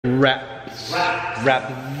Rap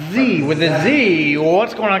Z with a Z.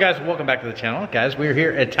 What's going on, guys? Welcome back to the channel. Guys, we're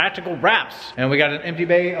here at Tactical Wraps, and we got an empty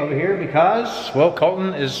bay over here because, well,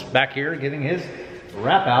 Colton is back here getting his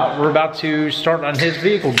wrap out. We're about to start on his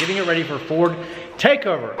vehicle, getting it ready for Ford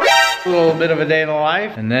takeover. A little bit of a day in the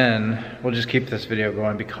life, and then we'll just keep this video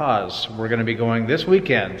going because we're going to be going this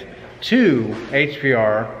weekend to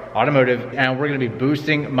HPR Automotive, and we're gonna be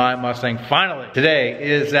boosting my Mustang finally. Today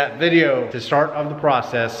is that video, the start of the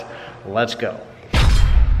process. Let's go.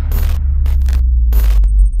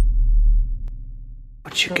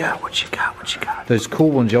 What you got, what you got, what you got? Those cool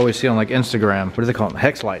ones you always see on like Instagram. What do they call them?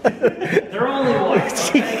 Hex light. They're only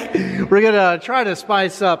lights. We're gonna try to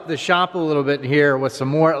spice up the shop a little bit here with some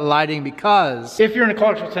more lighting because if you're in the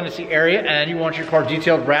Clarksville, Tennessee area and you want your car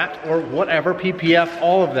detailed, wrapped, or whatever, PPF,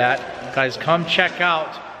 all of that, guys, come check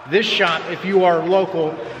out this shop if you are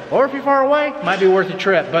local, or if you're far away, might be worth a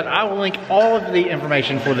trip. But I will link all of the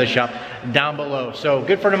information for this shop down below. So,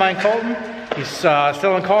 good friend of mine, Colton, he's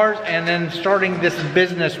selling cars and then starting this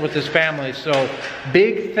business with his family. So,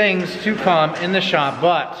 big things to come in the shop,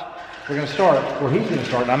 but we're gonna start where he's gonna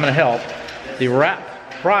start, and I'm gonna help the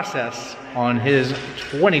wrap process on his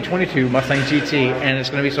 2022 Mustang GT, and it's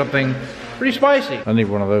gonna be something pretty spicy. I need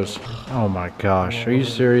one of those. Oh my gosh, are you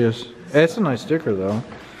serious? It's a nice sticker though.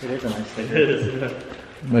 It is a nice sticker.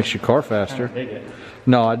 Makes your car faster.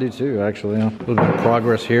 No, I do too, actually. A little bit of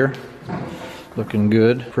progress here. Looking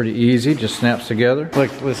good. Pretty easy, just snaps together.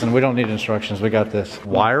 Like, listen, we don't need instructions, we got this.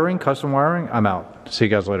 Wiring, custom wiring, I'm out. See you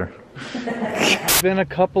guys later. It's been a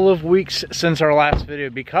couple of weeks since our last video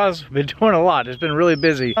because we've been doing a lot. It's been really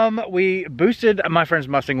busy. We boosted my friend's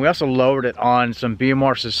Mustang. We also lowered it on some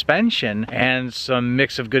BMR suspension and some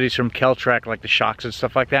mix of goodies from Keltrack, like the shocks and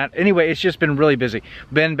stuff like that. Anyway, it's just been really busy.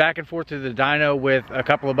 Been back and forth to the dyno with a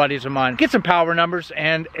couple of buddies of mine. Get some power numbers,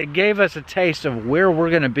 and it gave us a taste of where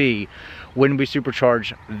we're gonna be when we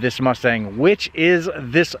supercharge this Mustang, which is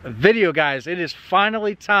this video, guys. It is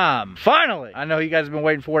finally time. Finally! I know you guys have been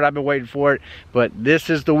waiting for it. I've been waiting for it, but this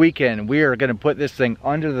is the weekend. We are gonna put this thing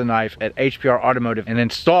under the knife at HPR Automotive and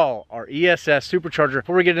install our ESS Supercharger.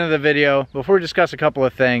 Before we get into the video, before we discuss a couple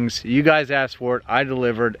of things, you guys asked for it, I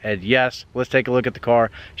delivered, and yes, let's take a look at the car,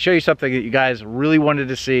 show you something that you guys really wanted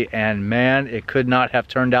to see, and man, it could not have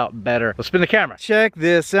turned out better. Let's spin the camera. Check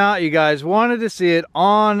this out, you guys wanted to see it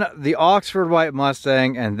on the Oxford White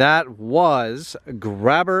Mustang, and that was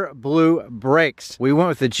grabber blue brakes. We went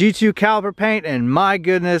with the G2 caliper paint, and my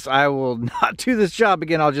goodness, I will not do this job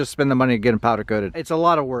again. I'll just spend the money to get them powder coated. It's a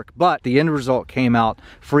lot of work, but the end result came out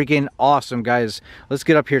freaking awesome, guys. Let's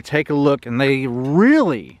get up here, take a look, and they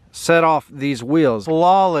really set off these wheels.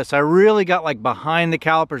 Flawless. I really got like behind the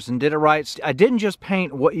calipers and did it right. I didn't just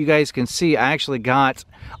paint what you guys can see. I actually got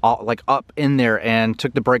like up in there and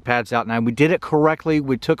took the brake pads out. Now we did it correctly.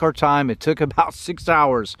 We took our time. It took about 6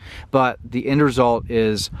 hours, but the end result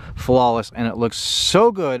is flawless and it looks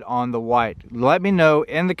so good on the white. Let me know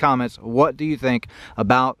in the comments, what do you think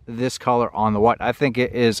about this color on the white? I think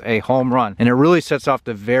it is a home run, and it really sets off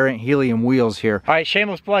the variant helium wheels here. All right,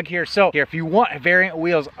 shameless plug here. So here, if you want variant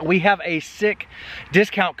wheels, we have a sick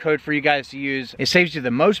discount code for you guys to use. It saves you the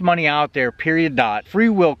most money out there, period dot. Free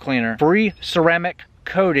wheel cleaner, free ceramic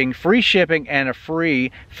coating, free shipping, and a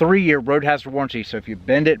free 3-year road hazard warranty. So if you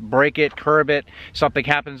bend it, break it, curb it, something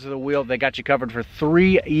happens to the wheel, they got you covered for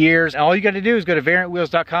 3 years. And all you got to do is go to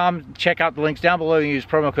variantwheels.com, check out the links down below, and use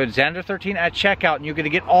promo code Xander13 at checkout, and you're going to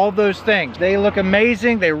get all those things. They look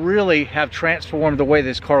amazing. They really have transformed the way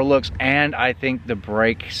this car looks, and I think the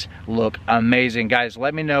brakes look amazing. Guys,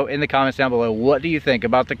 let me know in the comments down below, what do you think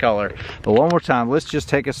about the color? But one more time, let's just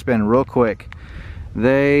take a spin real quick.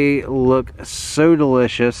 They look so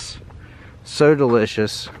delicious, so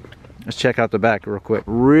delicious. Let's check out the back real quick.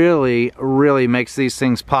 Really, really makes these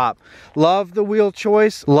things pop. Love the wheel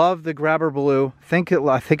choice, love the grabber blue.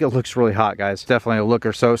 I think it looks really hot, guys. Definitely a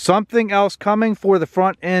looker. So something else coming for the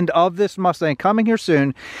front end of this Mustang, coming here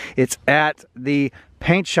soon. It's at the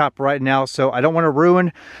paint shop right now, so I don't want to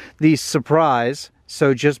ruin the surprise.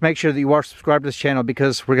 So just make sure that you are subscribed to this channel,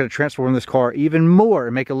 because we're going to transform this car even more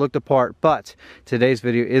and make it look the part. But today's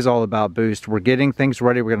video is all about boost. We're getting things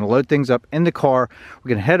ready. We're going to load things up in the car. We're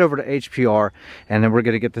going to head over to HPR, and then we're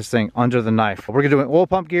going to get this thing under the knife. We're going to do oil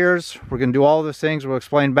pump gears. We're going to do all those things. We'll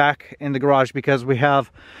explain back in the garage because we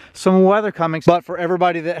have some weather coming. But for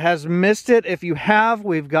everybody that has missed it, if you have,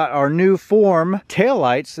 we've got our new Form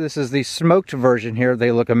taillights. This is the smoked version here.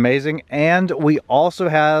 They look amazing. And we also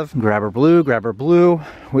have grabber blue, blue.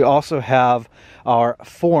 We also have our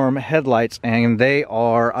Form headlights, and they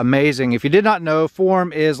are amazing. If you did not know,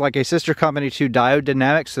 Form is like a sister company to Diode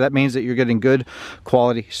Dynamics, so that means that you're getting good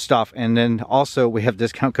quality stuff. And then also we have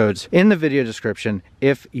discount codes in the video description.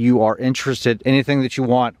 If you are interested, anything that you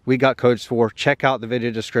want, we got codes for. Check out the video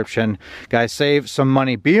description. Guys, save some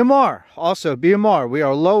money. BMR, also BMR, we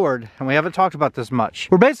are lowered, and we haven't talked about this much.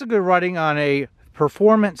 We're basically riding on a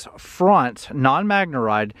performance front, non-Magna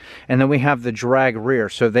ride, and then we have the drag rear.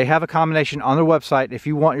 So they have a combination on their website. If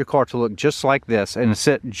you want your car to look just like this and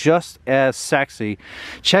sit just as sexy,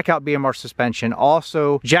 check out BMR suspension.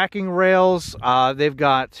 Also jacking rails, they've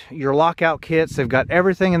got your lockout kits, they've got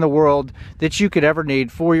everything in the world that you could ever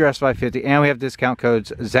need for your S550, and we have discount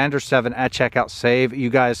codes Xander7 at checkout. Save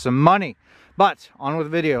you guys some money. But on with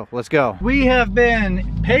the video, let's go. We have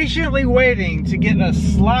been patiently waiting to get a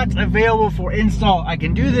slot available for install. I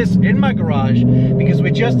can do this in my garage because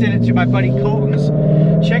we just did it to my buddy Colton's.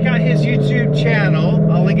 Check out his YouTube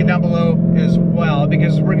channel. I'll link it down below as well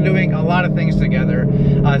because we're doing a lot of things together.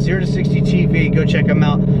 0 to 60 TV, go check him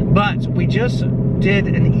out. But we just did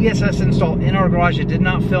an ESS install in our garage. I did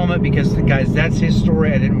not film it because, guys, that's his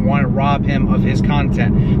story. I didn't want to rob him of his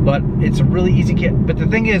content, but it's a really easy kit. But the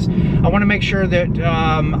thing is, I want to make sure that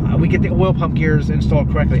we get the oil pump gears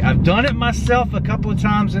installed correctly. I've done it myself a couple of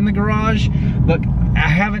times in the garage, but I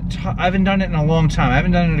haven't done it in a long time. I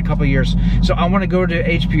haven't done it in a couple of years. So I want to go to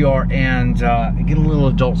HPR and get a little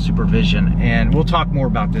adult supervision, and we'll talk more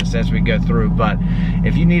about this as we go through. But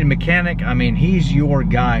if you need a mechanic, I mean, he's your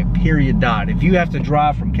guy, period, dot. If you have to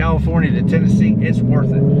drive from California to Tennessee, it's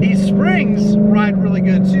worth it. These springs ride really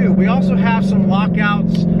good too. We also have some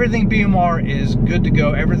lockouts. Everything BMR is good to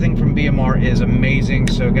go. Everything from BMR is amazing.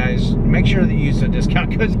 So guys, make sure that you use the discount,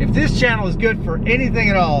 because if this channel is good for anything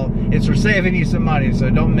at all, it's for saving you some money, so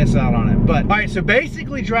don't miss out on it. But all right, so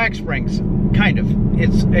basically drag springs, kind of.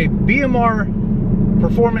 It's a BMR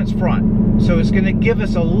performance front, so it's going to give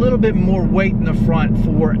us a little bit more weight in the front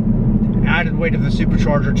for added weight of the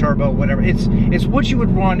supercharger, turbo, whatever. It's what you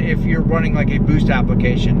would run if you're running like a boost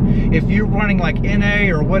application. If you're running like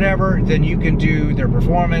NA or whatever, then you can do their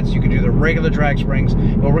performance, you can do the regular drag springs,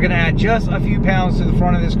 but we're going to add just a few pounds to the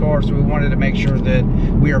front of this car, so we wanted to make sure that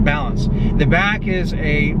we are balanced. The back is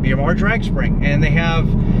a BMR drag spring, and they have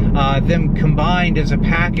them combined as a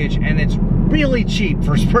package, and it's really cheap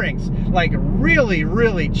for springs, like really,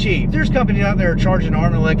 really cheap. There's companies out there charging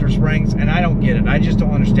arm and leg for springs, and I don't get it. I just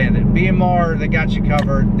don't understand it. BMR, they got you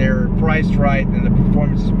covered. They're priced right, and the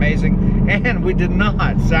performance is amazing. And we did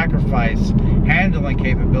not sacrifice handling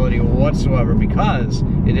capability whatsoever because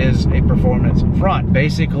it is a performance front.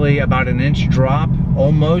 Basically about an inch drop,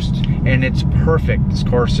 almost, and it's perfect. This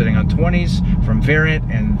car's sitting on 20s from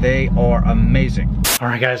Variant, and they are amazing. All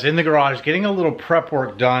right, guys, in the garage, getting a little prep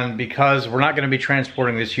work done because we're not going to be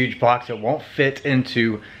transporting this huge box that won't fit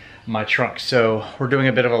into my trunk. So we're doing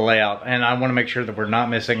a bit of a layout, and I want to make sure that we're not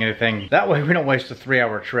missing anything. That way we don't waste a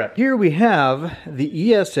 3-hour trip. Here we have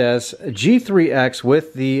the ESS G3X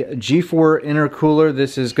with the G4 intercooler.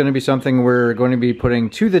 This is going to be something we're going to be putting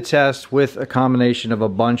to the test with a combination of a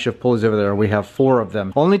bunch of pulleys over there. We have 4 of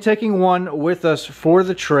them. Only taking one with us for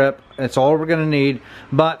the trip. That's all we're going to need,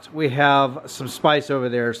 but we have some spice over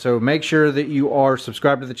there, so make sure that you are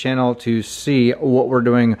subscribed to the channel to see what we're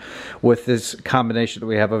doing with this combination that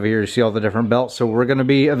we have over here. You see all the different belts. So we're going to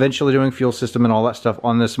be eventually doing fuel system and all that stuff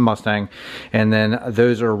on this Mustang, and then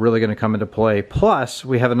those are really going to come into play. Plus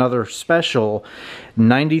we have another special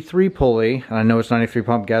 93 pulley, and I know it's 93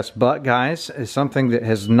 pump gas, but guys, it's something that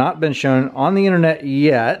has not been shown on the internet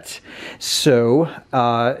yet, so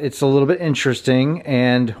it's a little bit interesting,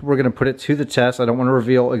 and we're going to put it to the test. I don't want to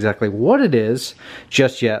reveal exactly what it is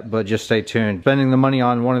just yet, but just stay tuned. Spending the money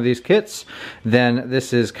on one of these kits, then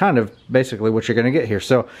this is kind of basically what you're going to get here.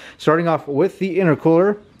 So starting off with the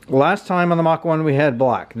intercooler. Last time on the Mach 1 we had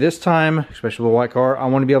black. This time, especially with a white car, I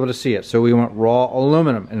want to be able to see it. So we went raw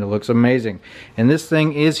aluminum, and it looks amazing. And this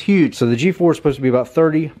thing is huge. So the G4 is supposed to be about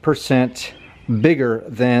 30% bigger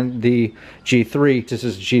than the G3. This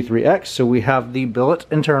is G3X, so we have the billet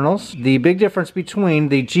internals. The big difference between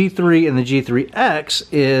the G3 and the G3X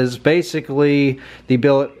is basically the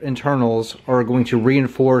billet internals are going to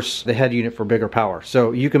reinforce the head unit for bigger power.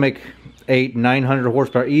 So you can make 800-900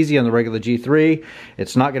 horsepower easy on the regular G3.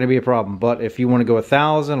 It's not going to be a problem, but if you want to go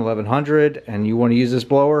 1,000, 1,100 and you want to use this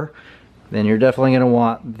blower, then you're definitely going to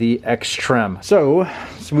want the X trim. So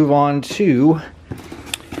let's move on to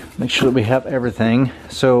make sure that we have everything.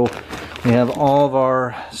 So we have all of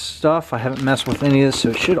our stuff. I haven't messed with any of this, so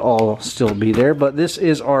it should all still be there. But this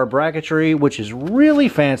is our bracketry, which is really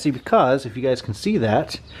fancy because, if you guys can see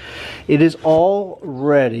that, it is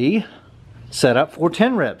already set up for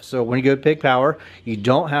 10 revs. So when you go to Pig Power, you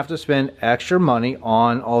don't have to spend extra money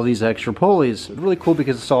on all these extra pulleys. It's really cool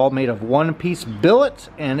because it's all made of one piece billet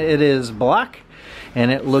and it is black and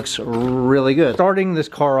it looks really good. Starting this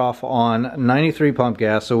car off on 93 pump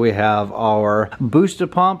gas, so we have our boosted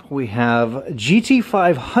pump, we have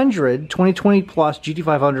GT500 2020 plus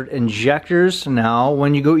GT500 injectors. Now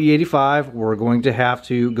when you go E85, we're going to have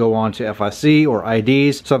to go on to FIC or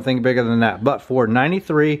IDs, something bigger than that. But for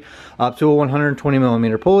 93 up to a 120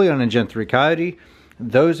 millimeter pulley on a Gen 3 Coyote,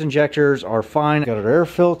 those injectors are fine. Got an air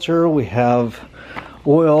filter, we have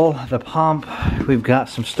oil, the pump, we've got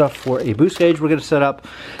some stuff for a boost gauge we're going to set up.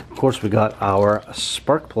 Of course, we got our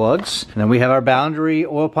spark plugs, and then we have our boundary,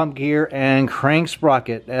 oil pump gear, and crank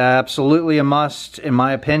sprocket. Absolutely a must in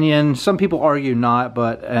my opinion. Some people argue not,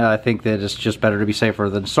 but I think that it's just better to be safer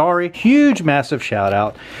than sorry. Huge massive shout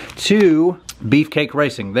out to Beefcake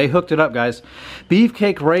Racing. They hooked it up, guys.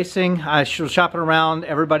 Beefcake Racing, I was shopping around,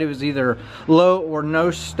 everybody was either low or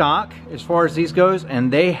no stock as far as these goes,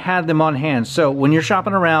 and they had them on hand. So when you're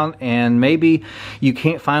shopping around and maybe you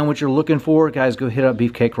can't find what you're looking for, guys, go hit up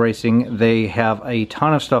Beefcake Racing. They have a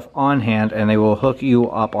ton of stuff on hand and they will hook you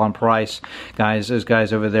up on price. Guys, those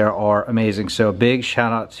guys over there are amazing. So big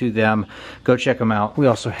shout out to them. Go check them out. We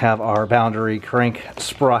also have our boundary crank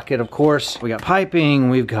sprocket, of course. We got piping,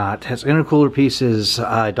 we've got intercooler pieces,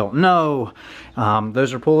 I don't know.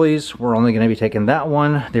 Those are pulleys. We're only going to be taking that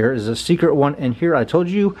one. There is a secret one in here, I told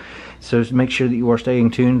you, so make sure that you are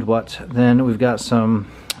staying tuned. But then we've got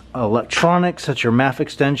some electronics, that's your MAF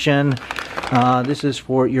extension. This is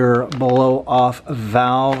for your blow off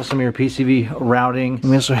valve, some of your PCV routing.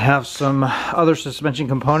 We also have some other suspension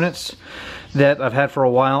components that I've had for a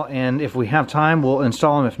while, and if we have time we'll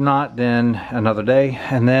install them. If not, then another day.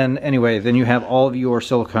 And then anyway, then you have all of your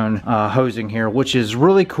silicone hosing here, which is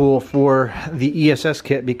really cool for the ESS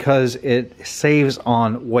kit because it saves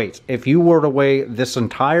on weight. If you were to weigh this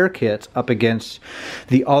entire kit up against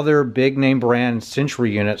the other big name brand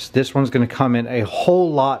Century units, this one's going to come in a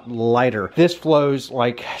whole lot lighter. This flows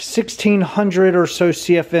like 1600 or so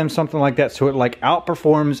CFM, something like that, so it like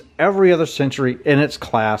outperforms every other Century in its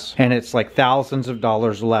class, and it's like thousands of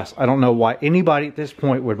dollars less. I don't know why anybody at this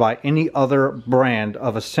point would buy any other brand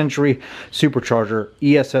of a Century Supercharger.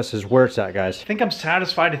 ESS is where it's at, guys. I think I'm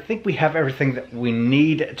satisfied. I think we have everything that we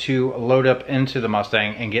need to load up into the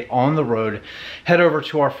Mustang and get on the road. Head over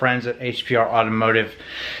to our friends at HPR Automotive.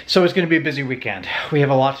 So it's going to be a busy weekend. We have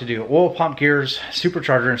a lot to do. Oil pump gears,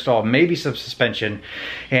 supercharger install, maybe some suspension.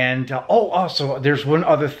 And oh, also there's one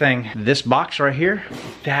other thing. This box right here,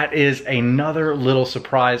 that is another little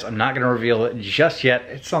surprise. I'm not going to reveal it just yet.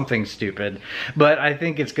 It's something stupid, but I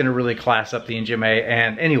think it's going to really class up the NGMA.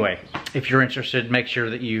 And anyway, if you're interested, make sure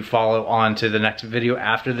that you follow on to the next video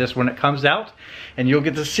after this when it comes out, and you'll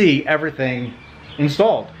get to see everything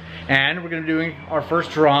installed. And we're going to be doing our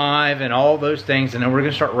first drive and all those things, and then we're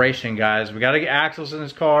going to start racing, guys. We got to get axles in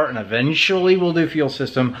this car, and eventually we'll do fuel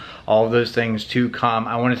system, all of those things to come.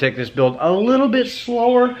 I want to take this build a little bit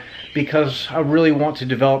slower because I really want to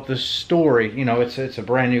develop this story. You know, it's a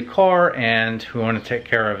brand new car and we want to take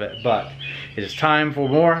care of it, but it is time for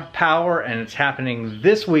more power, and it's happening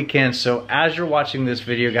this weekend. So as you're watching this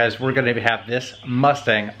video, guys, we're going to have this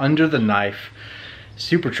Mustang under the knife,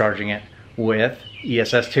 supercharging it with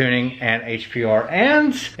ESS tuning and HPR.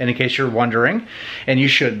 And in case you're wondering, and you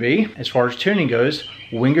should be, as far as tuning goes,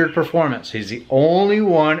 Wingard Performance. He's the only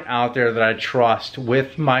one out there that I trust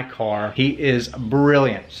with my car. He is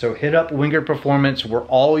brilliant. So hit up Wingard Performance. We're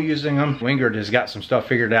all using them. Wingard has got some stuff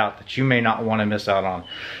figured out that you may not want to miss out on.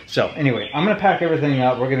 So anyway, I'm going to pack everything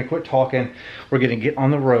up. We're going to quit talking. We're going to get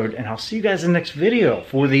on the road, and I'll see you guys in the next video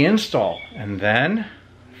for the install. And then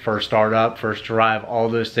first start up, first drive, all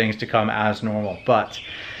those things to come as normal. But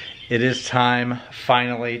it is time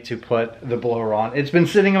finally to put the blower on. It's been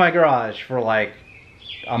sitting in my garage for like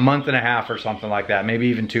a month and a half or something like that, maybe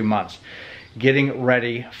even 2 months, getting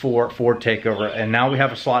ready for Ford takeover, and now we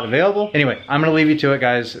have a slot available. Anyway, I'm gonna leave you to it,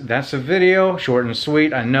 guys. That's the video, short and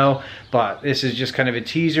sweet, I know, but this is just kind of a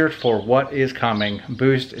teaser for what is coming.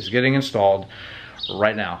 Boost is getting installed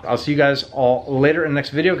right now. I'll see you guys all later in the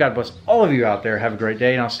next video. God bless all of you out there. Have a great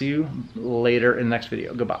day, and I'll see you later in the next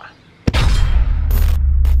video. Goodbye.